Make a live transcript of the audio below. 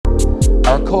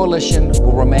Our coalition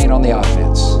will remain on the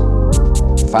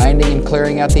offense, finding and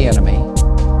clearing out the enemy,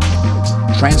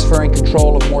 transferring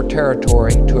control of more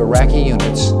territory to Iraqi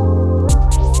units,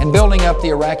 and building up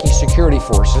the Iraqi security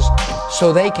forces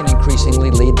so they can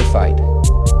increasingly lead the fight.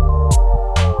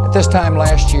 At this time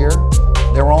last year,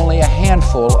 there were only a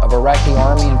handful of Iraqi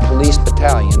Army and police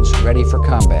battalions ready for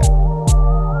combat.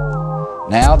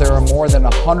 Now there are more than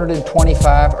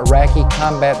 125 Iraqi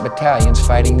combat battalions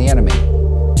fighting the enemy.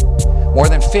 More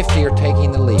than 50 are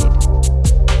taking the lead,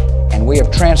 and we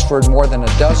have transferred more than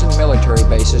a dozen military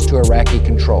bases to Iraqi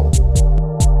control.